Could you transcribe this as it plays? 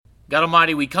God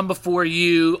Almighty, we come before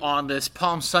you on this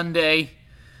Palm Sunday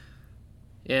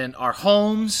in our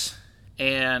homes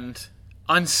and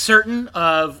uncertain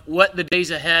of what the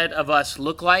days ahead of us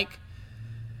look like.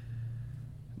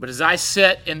 But as I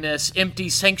sit in this empty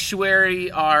sanctuary,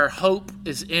 our hope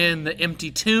is in the empty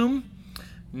tomb,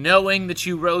 knowing that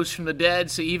you rose from the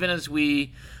dead. So even as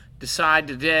we decide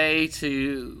today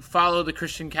to follow the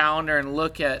Christian calendar and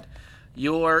look at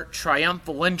your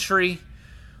triumphal entry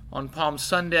on Palm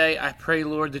Sunday, I pray,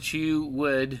 Lord, that you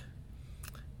would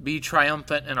be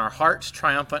triumphant in our hearts,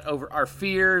 triumphant over our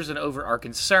fears and over our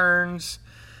concerns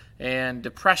and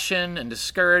depression and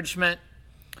discouragement,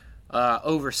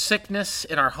 over sickness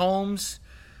in our homes,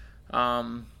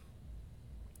 over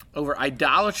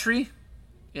idolatry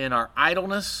in our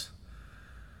idleness.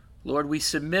 Lord, we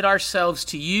submit ourselves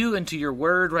to you and to your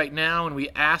word right now, and we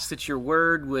ask that your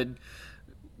word would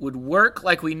work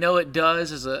like we know it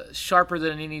does, as a sharper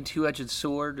than any two-edged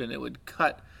sword, and it would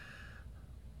cut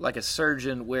like a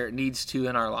surgeon where it needs to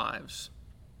in our lives.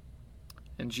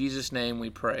 In Jesus' name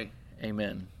we pray.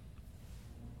 Amen.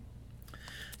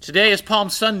 Today is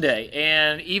Palm Sunday,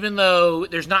 and even though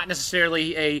there's not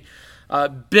necessarily a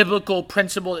biblical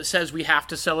principle that says we have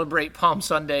to celebrate Palm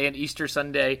Sunday and Easter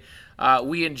Sunday,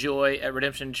 we enjoy at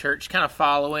Redemption Church kind of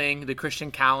following the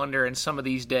Christian calendar and some of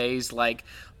these days like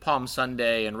Palm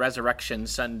Sunday and Resurrection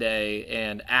Sunday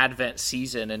and Advent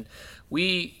season. And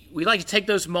we like to take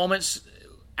those moments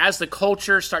as the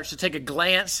culture starts to take a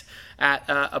glance at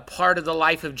a part of the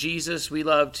life of Jesus. We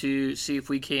love to see if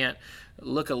we can't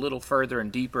look a little further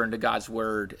and deeper into God's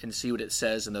Word and see what it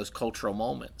says in those cultural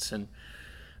moments. And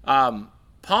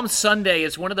Palm Sunday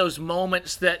is one of those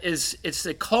moments that it's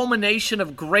a culmination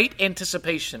of great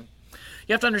anticipation.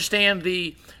 You have to understand,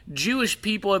 the Jewish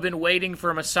people have been waiting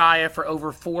for a Messiah for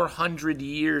over 400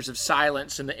 years of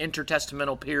silence in the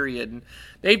intertestamental period. And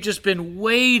they've just been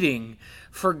waiting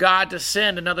for God to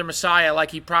send another Messiah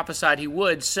like he prophesied he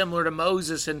would, similar to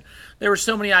Moses. And there were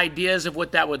so many ideas of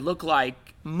what that would look like.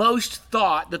 Most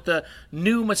thought that the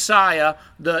new Messiah,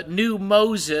 the new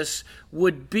Moses,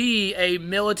 would be a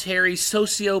military,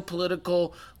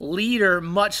 socio-political leader,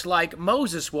 much like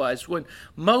Moses was. When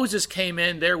Moses came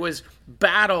in, there was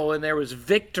battle and there was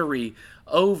victory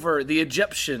over the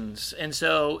Egyptians. And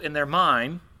so in their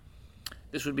mind,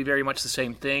 this would be very much the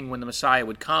same thing when the Messiah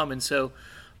would come. And so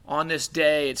on this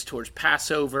day, it's towards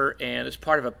Passover, and it's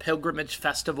part of a pilgrimage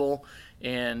festival.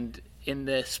 And in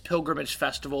this pilgrimage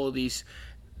festival, these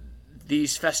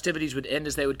festivities would end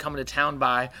as they would come into town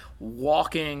by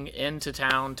walking into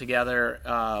town together.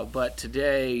 But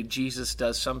today, Jesus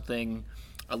does something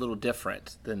a little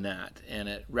different than that, and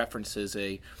it references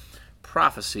a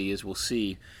prophecy, as we'll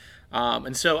see.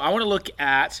 And so I want to look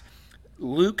at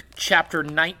Luke chapter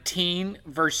 19,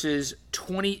 verses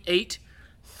 28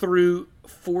 through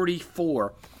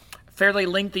 44. Fairly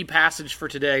lengthy passage for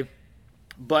today,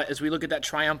 but as we look at that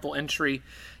triumphal entry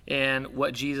and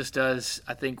what Jesus does,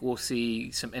 I think we'll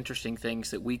see some interesting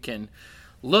things that we can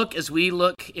look as we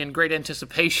look in great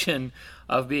anticipation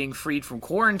of being freed from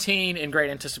quarantine, in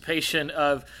great anticipation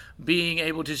of being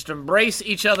able to just embrace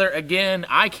each other again.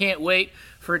 I can't wait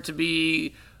for it to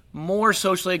be more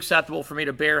socially acceptable for me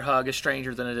to bear hug a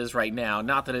stranger than it is right now.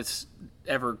 Not that it's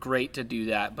ever great to do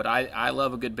that, but I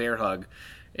love a good bear hug,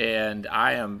 and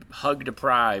I am hug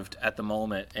deprived at the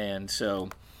moment, and so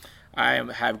I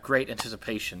have great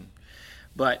anticipation.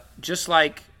 But just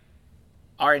like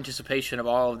our anticipation of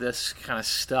all of this kind of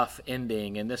stuff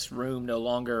ending, and this room no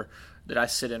longer that I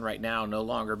sit in right now no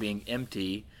longer being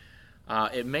empty,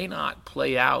 it may not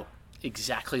play out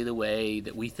exactly the way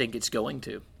that we think it's going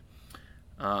to,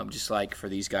 just like for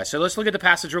these guys. So let's look at the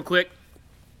passage real quick.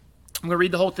 I'm going to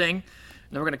read the whole thing, and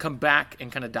then we're going to come back and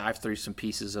kind of dive through some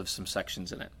pieces of some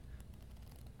sections in it.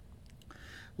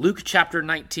 Luke chapter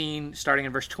 19, starting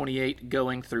in verse 28,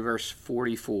 going through verse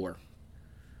 44.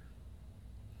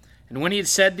 And when he had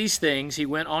said these things, he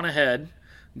went on ahead,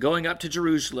 going up to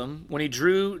Jerusalem. When he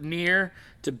drew near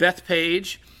to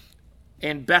Bethphage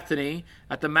and Bethany,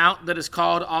 at the mount that is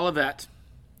called Olivet,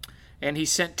 and he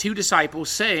sent 2 disciples,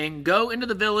 saying, Go into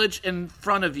the village in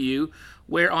front of you,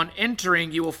 where on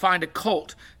entering you will find a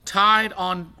colt tied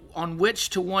on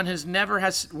which no one has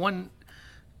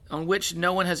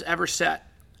ever sat.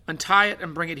 Untie it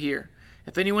and bring it here.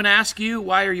 If anyone asks you,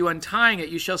 why are you untying it?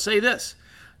 You shall say this,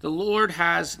 the Lord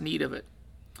has need of it.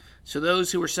 So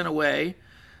those who were sent away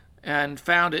and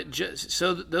found it,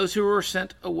 those who were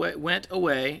sent away went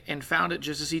away and found it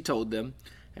just as he told them.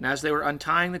 And as they were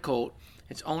untying the colt,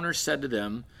 its owner said to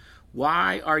them,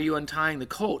 Why are you untying the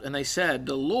colt? And they said,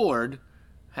 The Lord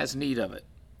has need of it.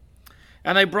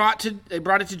 And they brought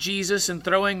it to Jesus, and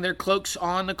throwing their cloaks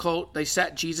on the colt, they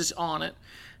set Jesus on it.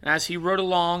 And as he rode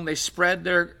along, they spread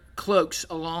their cloaks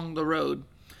along the road.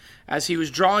 As he was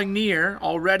drawing near,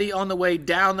 already on the way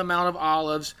down the Mount of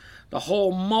Olives, the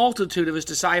whole multitude of his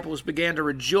disciples began to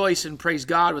rejoice and praise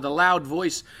God with a loud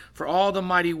voice for all the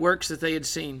mighty works that they had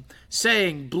seen,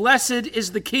 saying, "Blessed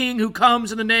is the King who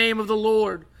comes in the name of the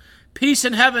Lord. Peace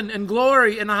in heaven and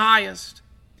glory in the highest."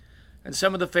 And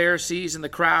some of the Pharisees in the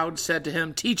crowd said to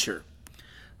him, "Teacher,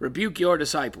 rebuke your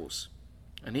disciples."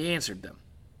 And he answered them,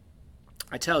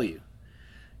 "I tell you,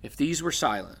 if these were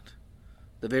silent,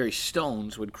 the very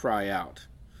stones would cry out."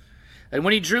 And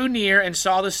when he drew near and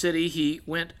saw the city, he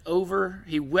wept over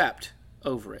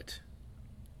it,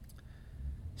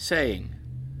 saying,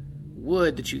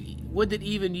 Would that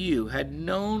even you had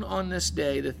known on this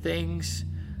day the things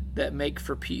that make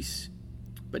for peace.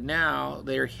 But now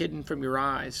they are hidden from your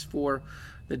eyes, for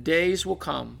the days will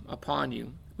come upon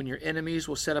you when your enemies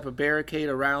will set up a barricade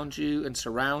around you and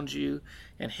surround you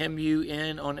and hem you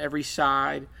in on every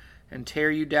side and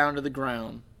tear you down to the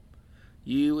ground,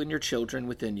 you and your children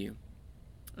within you.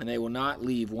 And they will not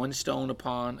leave one stone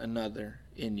upon another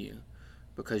in you,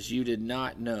 because you did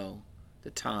not know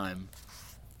the time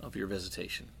of your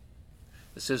visitation.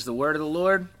 This is the word of the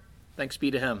Lord. Thanks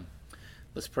be to him.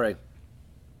 Let's pray.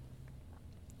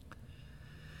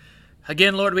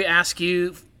 Again, Lord, we ask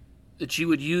you that you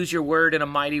would use your word in a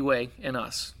mighty way in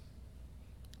us.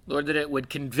 Lord, that it would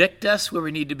convict us where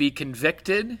we need to be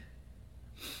convicted.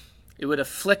 It would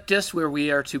afflict us where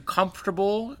we are too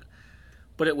comfortable,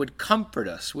 but it would comfort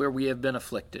us where we have been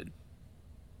afflicted.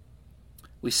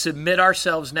 We submit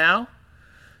ourselves now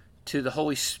to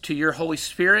your Holy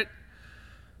Spirit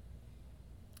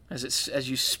as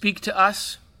you speak to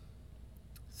us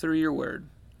through your word.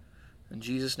 In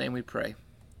Jesus' name we pray.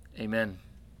 Amen.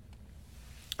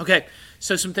 Okay,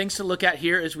 so some things to look at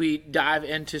here as we dive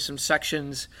into some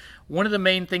sections. One of the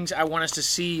main things I want us to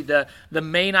see, the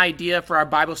main idea for our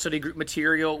Bible study group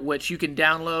material, which you can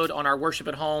download on our Worship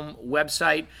at Home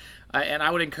website, and I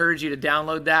would encourage you to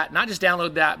download that. Not just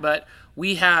download that, but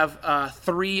we have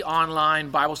 3 online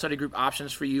Bible study group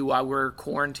options for you while we're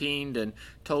quarantined and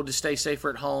told to stay safer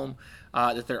at home.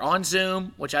 That they're on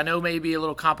Zoom, which I know may be a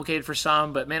little complicated for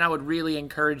some, but man, I would really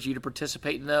encourage you to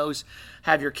participate in those.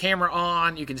 Have your camera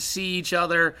on, you can see each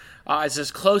other. It's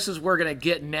as close as we're going to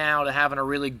get now to having a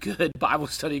really good Bible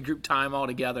study group time all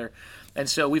together. And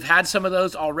so we've had some of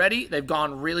those already. They've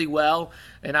gone really well,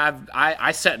 and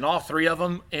I sat in all 3 of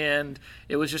them, and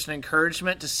it was just an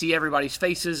encouragement to see everybody's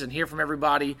faces and hear from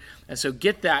everybody. And so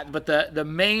get that. But the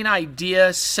main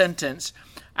idea sentence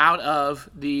out of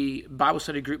the Bible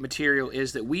study group material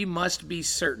is that we must be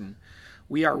certain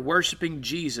we are worshiping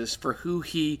Jesus for who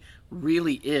he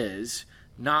really is,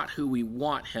 not who we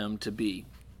want him to be.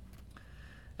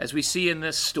 As we see in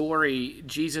this story,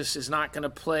 Jesus is not going to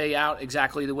play out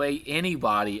exactly the way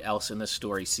anybody else in this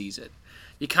story sees it.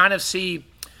 You kind of see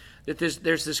that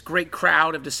there's this great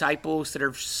crowd of disciples that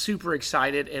are super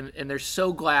excited, and they're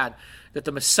so glad that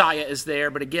the Messiah is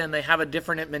there. But again, they have a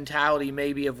different mentality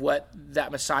maybe of what that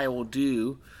Messiah will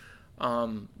do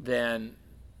than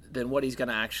what he's going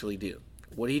to actually do.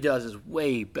 What he does is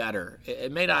way better.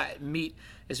 It may not meet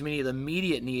as many of the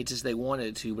immediate needs as they wanted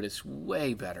it to, but it's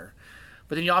way better.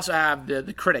 But then you also have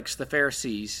the critics, the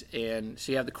Pharisees. And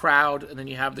so you have the crowd, and then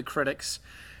you have the critics.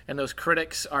 And those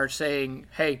critics are saying,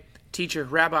 hey, teacher,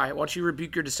 rabbi, why don't you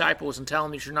rebuke your disciples and tell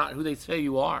them that you're not who they say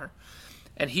you are?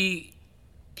 And he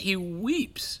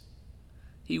weeps.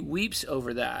 He weeps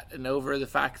over that and over the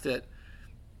fact that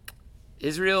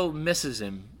Israel misses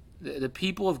him. The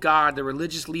people of God, the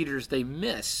religious leaders, they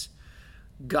miss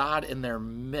God in their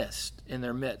midst.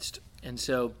 And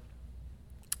so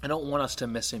I don't want us to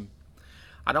miss him.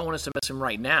 I don't want us to miss him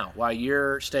right now while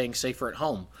you're staying safer at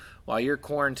home, while you're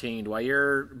quarantined, while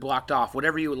you're blocked off,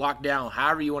 whatever you lock down,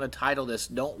 however you want to title this,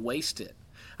 don't waste it.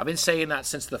 I've been saying that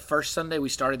since the first Sunday we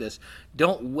started this.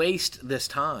 Don't waste this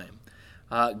time.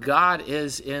 God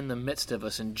is in the midst of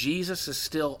us, and Jesus is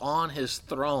still on his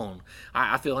throne.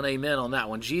 I feel an amen on that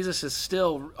one. Jesus is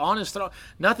still on his throne.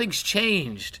 Nothing's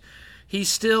changed. He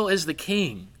still is the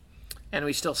king, and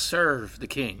we still serve the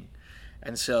king.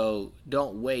 And so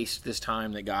don't waste this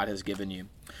time that God has given you.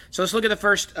 So let's look at the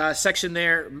first section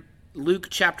there, Luke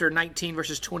chapter 19,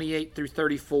 verses 28 through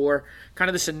 34. Kind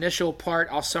of this initial part.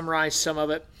 I'll summarize some of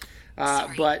it.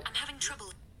 But I'm having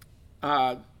trouble.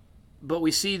 But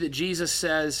we see that Jesus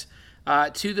says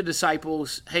to the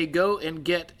disciples, hey, go and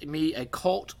get me a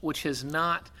colt which has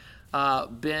not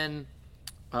been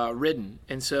ridden.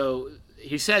 And so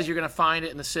he says you're going to find it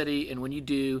in the city, and when you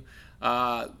do,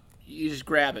 you just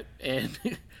grab it.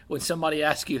 And when somebody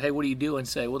asks you, hey, what are you doing?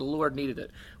 Say, well, the Lord needed it,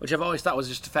 which I've always thought was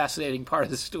just a fascinating part of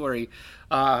the story,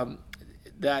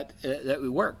 that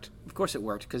it worked. Of course it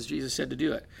worked, because Jesus said to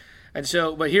do it. And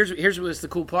so, but here's what's the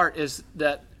cool part, is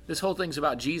that this whole thing's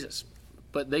about Jesus,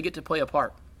 but they get to play a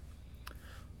part.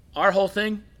 Our whole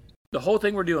thing, the whole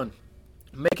thing we're doing,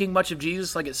 making much of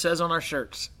Jesus like it says on our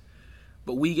shirts,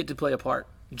 but we get to play a part.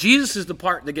 Jesus is the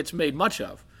part that gets made much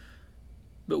of,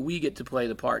 but we get to play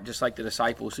the part, just like the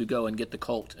disciples who go and get the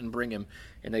colt and bring him,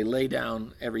 and they lay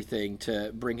down everything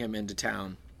to bring him into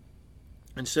town.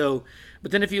 And so,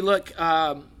 but then if you look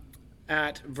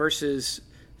at verses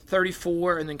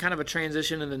 34, and then kind of a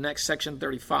transition in the next section,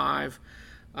 35,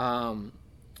 and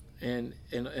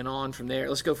on from there.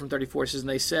 Let's go from 34. It says, and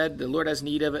they said, the Lord has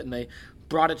need of it, and they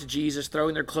brought it to Jesus,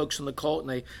 throwing their cloaks on the colt, and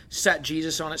they set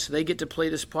Jesus on it. So they get to play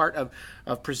this part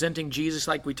of presenting Jesus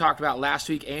like we talked about last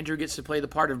week. Andrew gets to play the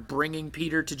part of bringing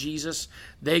Peter to Jesus.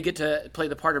 They get to play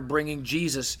the part of bringing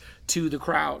Jesus to the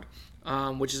crowd,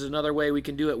 which is another way we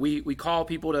can do it. We call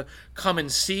people to come and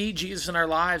see Jesus in our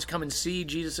lives, come and see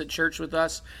Jesus at church with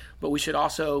us, but we should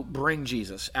also bring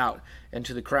Jesus out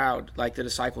into the crowd like the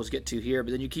disciples get to here.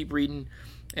 But then you keep reading,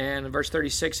 and in verse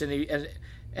 36,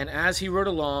 and as he rode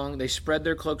along, they spread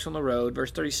their cloaks on the road.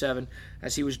 Verse 37,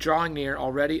 as he was drawing near,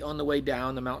 already on the way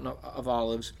down the mountain of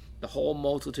Olives, the whole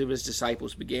multitude of his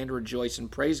disciples began to rejoice and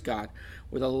praise God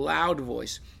with a loud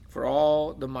voice for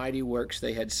all the mighty works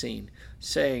they had seen,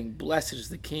 saying, blessed is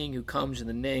the King who comes in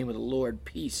the name of the Lord,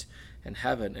 peace in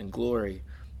heaven and glory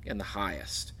in the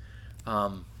highest.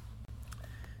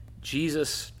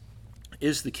 Jesus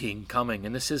is the King coming,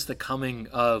 and this is the coming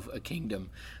of a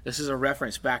kingdom. This is a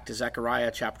reference back to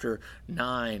Zechariah chapter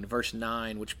 9, verse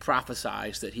 9, which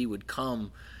prophesies that he would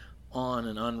come on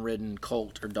an unridden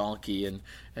colt or donkey, and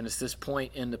it's this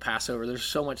point in the Passover. There's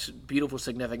so much beautiful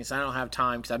significance. I don't have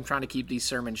time, because I'm trying to keep these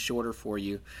sermons shorter for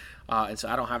you, and so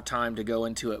I don't have time to go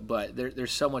into it, but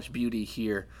there's so much beauty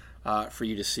here for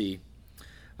you to see.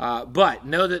 But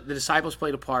know that the disciples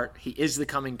played a part. He is the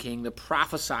coming king, the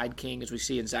prophesied king, as we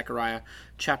see in Zechariah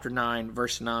chapter 9,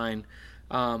 verse 9.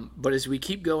 But as we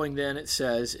keep going, then it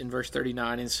says in verse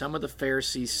 39, and some of the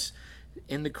Pharisees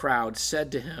in the crowd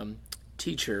said to him,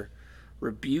 Teacher,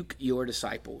 rebuke your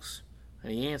disciples.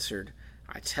 And he answered,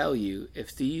 I tell you,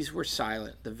 if these were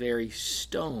silent, the very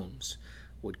stones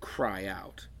would cry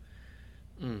out.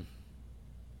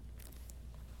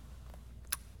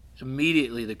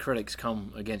 Immediately the critics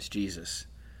come against Jesus.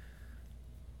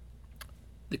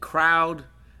 The crowd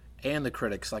and the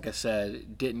critics, like I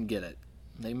said, didn't get it.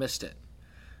 They missed it.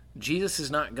 Jesus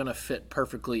is not going to fit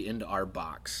perfectly into our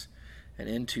box and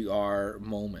into our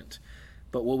moment.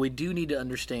 But what we do need to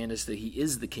understand is that he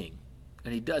is the king,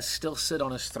 and he does still sit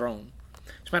on his throne.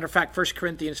 As a matter of fact, 1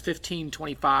 Corinthians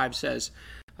 15:25 says,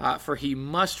 for he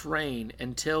must reign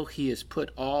until he has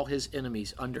put all his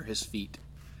enemies under his feet.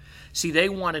 See, they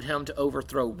wanted him to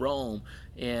overthrow Rome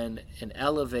and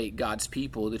elevate God's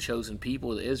people, the chosen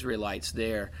people, the Israelites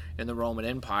there in the Roman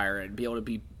Empire, and be able to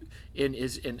be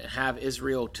and have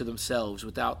Israel to themselves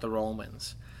without the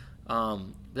Romans.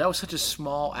 That was such a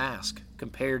small ask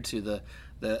compared to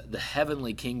the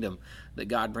heavenly kingdom that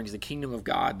God brings, the kingdom of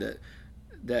God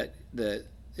that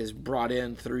is brought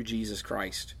in through Jesus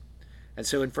Christ. And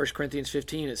so in 1 Corinthians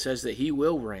 15 it says that he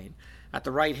will reign at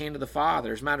the right hand of the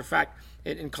Father. As a matter of fact,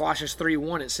 in Colossians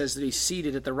 3:1 it says that he's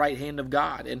seated at the right hand of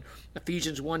God. In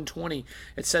Ephesians 1:20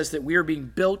 it says that we are being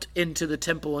built into the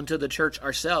temple, into the church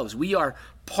ourselves. We are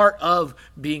part of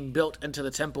being built into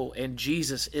the temple, and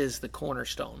Jesus is the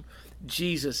cornerstone.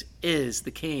 Jesus is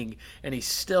the King, and he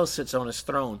still sits on his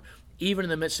throne. Even in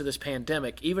the midst of this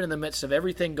pandemic, even in the midst of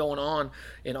everything going on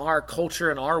in our culture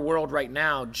and our world right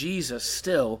now, Jesus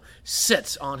still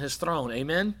sits on his throne.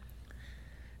 Amen?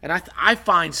 And I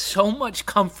find so much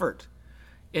comfort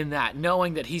in that,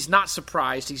 knowing that he's not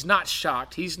surprised, he's not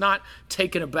shocked, he's not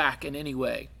taken aback in any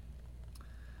way,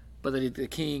 but that the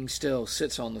king still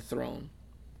sits on the throne.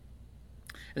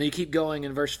 And then you keep going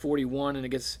in verse 41, and it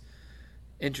gets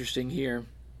interesting here.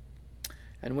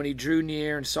 And when he drew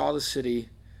near and saw the city,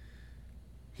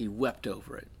 he wept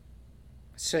over it,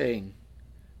 saying,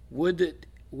 Would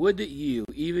that you,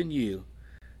 even you,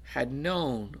 had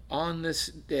known on this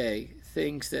day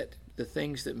the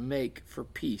things that make for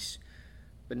peace,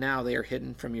 but now they are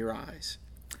hidden from your eyes.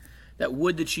 That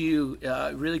would that you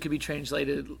really could be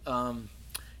translated,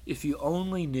 if you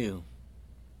only knew.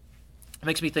 It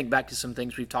makes me think back to some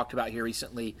things we've talked about here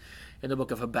recently in the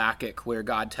book of Habakkuk, where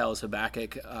God tells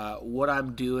Habakkuk, what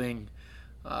I'm doing,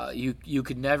 you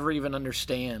could never even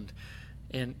understand.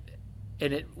 And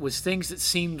it was things that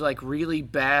seemed like really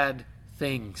bad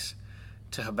things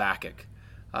to Habakkuk.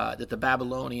 that the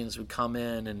Babylonians would come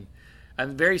in.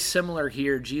 And very similar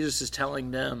here, Jesus is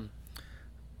telling them,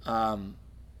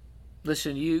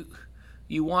 listen,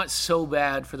 you want so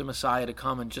bad for the Messiah to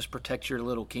come and just protect your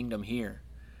little kingdom here.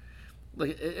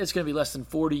 Like, it's going to be less than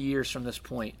 40 years from this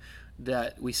point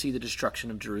that we see the destruction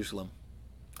of Jerusalem.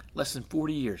 Less than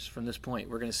 40 years from this point,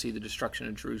 we're going to see the destruction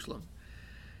of Jerusalem.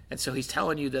 And so he's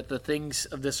telling you that the things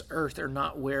of this earth are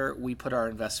not where we put our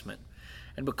investment.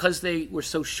 And because they were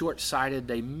so short-sighted,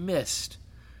 they missed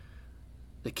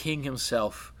the King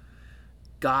himself,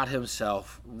 God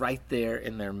himself, right there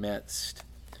in their midst.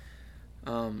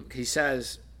 He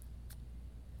says,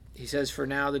 for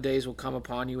now the days will come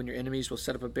upon you when your enemies will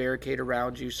set up a barricade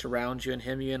around you, surround you, and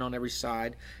hem you in on every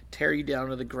side, tear you down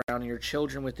to the ground, and your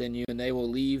children within you, and they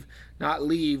will not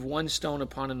leave one stone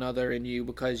upon another in you,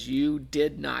 because you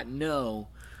did not know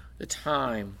the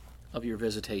time of your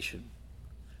visitation.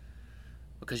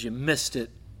 Because you missed it.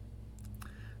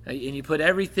 And you put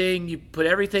everything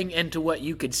into what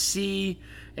you could see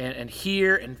and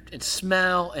hear and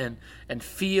smell and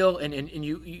feel, and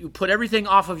you put everything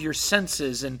off of your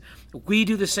senses, and we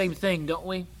do the same thing, don't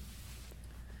we?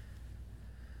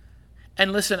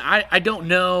 And listen, I don't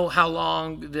know how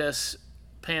long this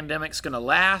pandemic's going to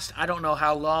last. I don't know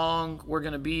how long we're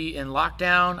going to be in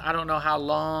lockdown. I don't know how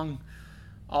long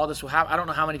all this will happen. I don't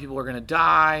know how many people are going to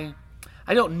die.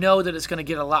 I don't know that it's going to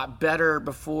get a lot better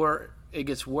before it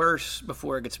gets worse,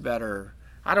 before it gets better.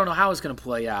 I don't know how it's going to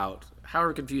play out.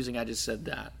 However confusing I just said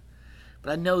that.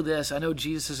 But I know this. I know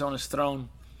Jesus is on his throne.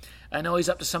 I know he's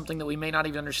up to something that we may not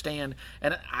even understand.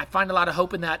 And I find a lot of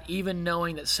hope in that, even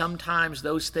knowing that sometimes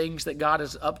those things that God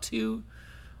is up to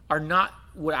are not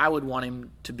what I would want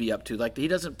him to be up to. Like, he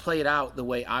doesn't play it out the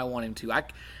way I want him to.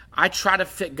 I try to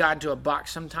fit God into a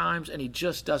box sometimes, and he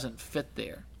just doesn't fit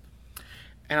there.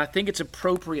 And I think it's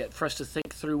appropriate for us to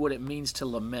think through what it means to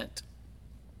lament.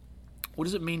 What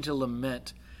does it mean to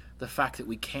lament the fact that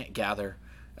we can't gather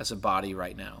as a body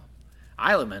right now?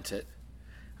 I lament it.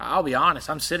 I'll be honest,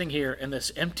 I'm sitting here in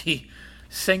this empty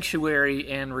sanctuary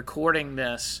and recording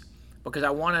this because I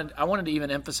wanted to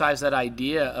even emphasize that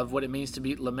idea of what it means to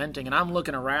be lamenting. And I'm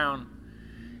looking around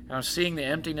and I'm seeing the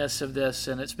emptiness of this,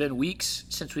 and it's been weeks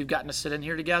since we've gotten to sit in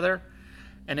here together,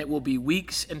 and it will be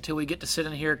weeks until we get to sit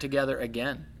in here together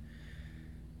again.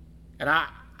 And I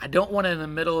don't want to, in the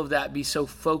middle of that, be so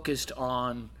focused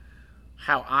on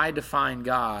how I define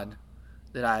God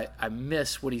that I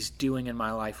miss what he's doing in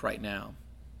my life right now.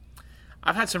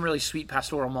 I've had some really sweet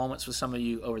pastoral moments with some of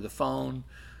you over the phone,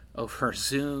 over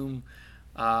Zoom,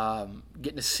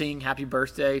 getting to sing happy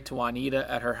birthday to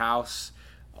Juanita at her house,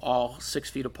 all 6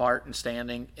 feet apart and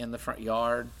standing in the front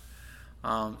yard.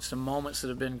 Some moments that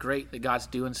have been great, that God's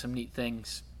doing some neat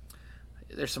things.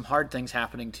 There's some hard things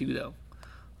happening too, though.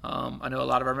 I know a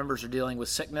lot of our members are dealing with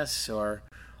sickness or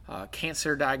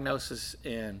cancer diagnosis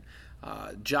and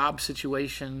job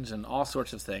situations and all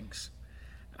sorts of things.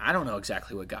 I don't know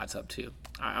exactly what God's up to.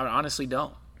 I honestly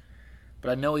don't. But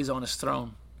I know he's on his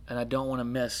throne, and I don't want to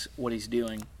miss what he's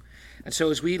doing. And so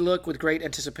as we look with great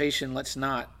anticipation, let's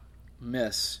not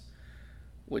miss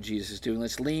what Jesus is doing.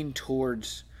 Let's lean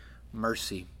towards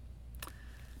mercy.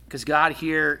 Because God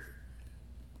here,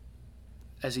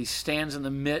 as he stands in the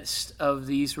midst of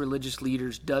these religious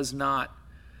leaders, does not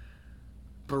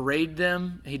berate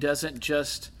them. He doesn't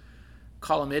just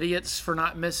call them idiots for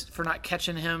not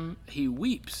catching him. He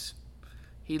weeps.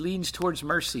 He leans towards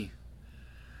mercy.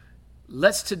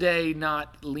 Let's today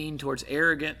not lean towards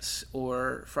arrogance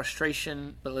or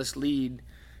frustration, but let's lead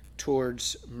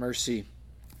towards mercy.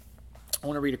 I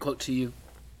want to read a quote to you.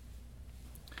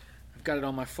 I've got it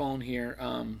on my phone here.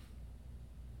 I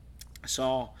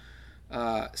saw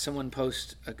someone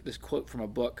post this quote from a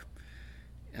book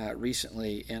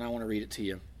recently, and I want to read it to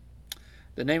you.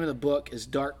 The name of the book is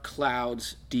Dark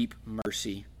Clouds, Deep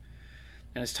Mercy.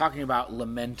 And it's talking about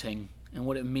lamenting and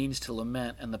what it means to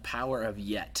lament and the power of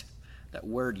yet. That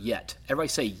word yet. Everybody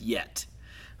say yet.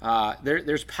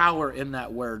 There's power in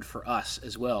that word for us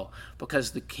as well,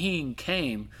 because the king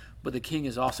came, but the king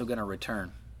is also going to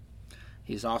return.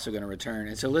 He's also going to return.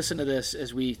 And so listen to this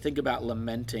as we think about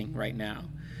lamenting right now.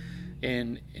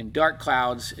 In Dark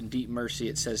Clouds and Deep Mercy,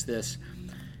 it says this: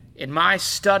 in my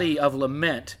study of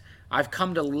lament, I've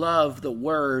come to love the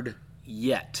word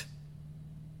yet.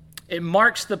 It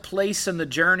marks the place in the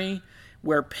journey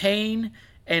where pain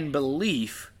and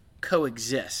belief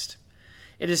coexist.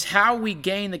 It is how we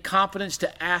gain the confidence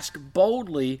to ask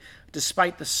boldly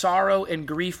despite the sorrow and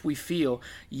grief we feel.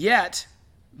 Yet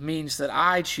means that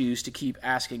I choose to keep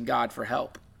asking God for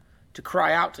help, to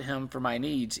cry out to him for my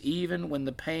needs, even when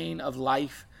the pain of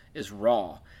life is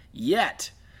raw.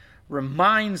 Yet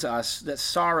reminds us that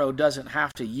sorrow doesn't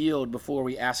have to yield before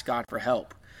we ask God for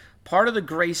help. Part of the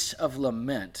grace of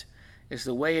lament is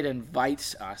the way it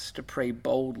invites us to pray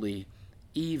boldly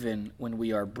even when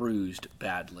we are bruised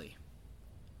badly.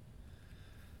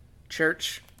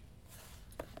 Church,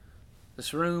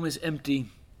 this room is empty,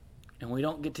 and we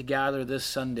don't get to gather this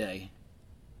Sunday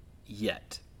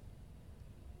yet.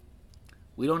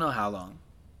 We don't know how long.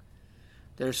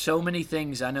 There's so many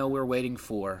things I know we're waiting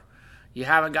for. You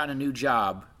haven't gotten a new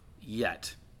job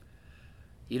yet.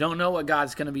 You don't know what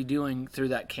God's going to be doing through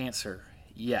that cancer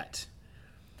yet.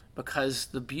 Because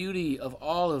the beauty of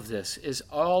all of this is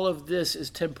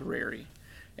temporary.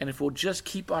 And if we'll just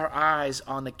keep our eyes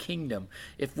on the kingdom,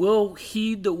 if we'll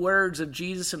heed the words of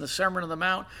Jesus in the Sermon on the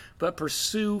Mount, but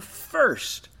pursue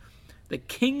first the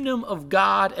kingdom of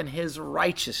God and his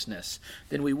righteousness,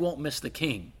 then we won't miss the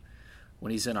king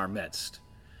when he's in our midst.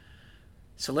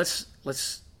 So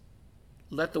let's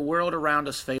let the world around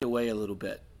us fade away a little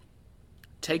bit.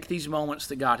 Take these moments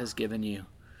that God has given you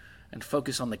and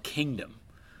focus on the kingdom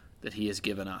that he has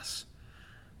given us.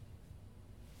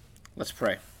 Let's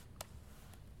pray.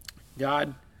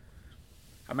 God,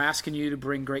 I'm asking you to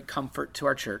bring great comfort to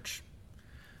our church.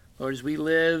 Lord, as we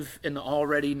live in the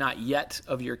already not yet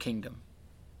of your kingdom,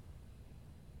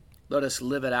 let us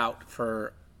live it out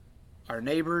for our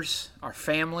neighbors, our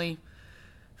family,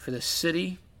 for the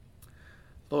city.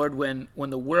 Lord, when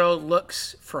the world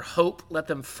looks for hope, let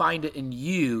them find it in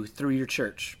you through your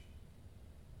church.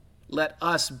 Let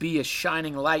us be a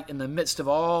shining light in the midst of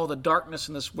all the darkness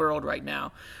in this world right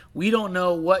now. We don't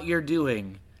know what you're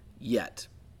doing yet.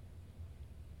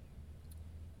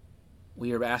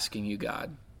 We are asking you,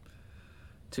 God,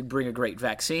 to bring a great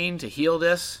vaccine, to heal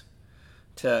this,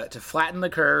 to flatten the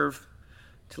curve,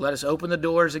 to let us open the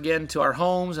doors again to our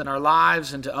homes and our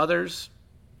lives and to others,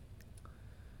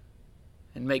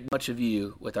 and make much of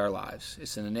you with our lives.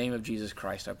 It's in the name of Jesus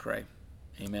Christ I pray.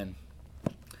 Amen.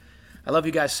 I love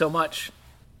you guys so much.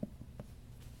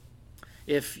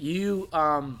 If you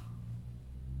don't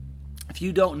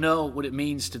know what it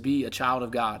means to be a child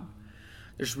of God,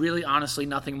 there's really honestly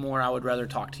nothing more I would rather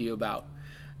talk to you about.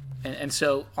 And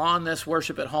so on this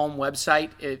Worship at Home website,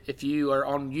 if you are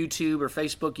on YouTube or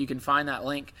Facebook, you can find that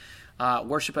link,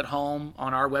 Worship at Home,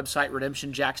 on our website,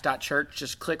 redemptionjacks.church.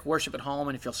 Just click Worship at Home,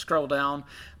 and if you'll scroll down,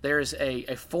 there's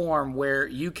a form where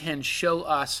you can show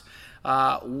us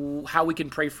how we can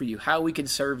pray for you, how we can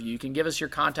serve you. You can give us your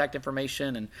contact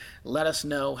information and let us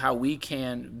know how we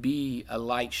can be a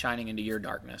light shining into your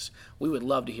darkness. We would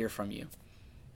love to hear from you.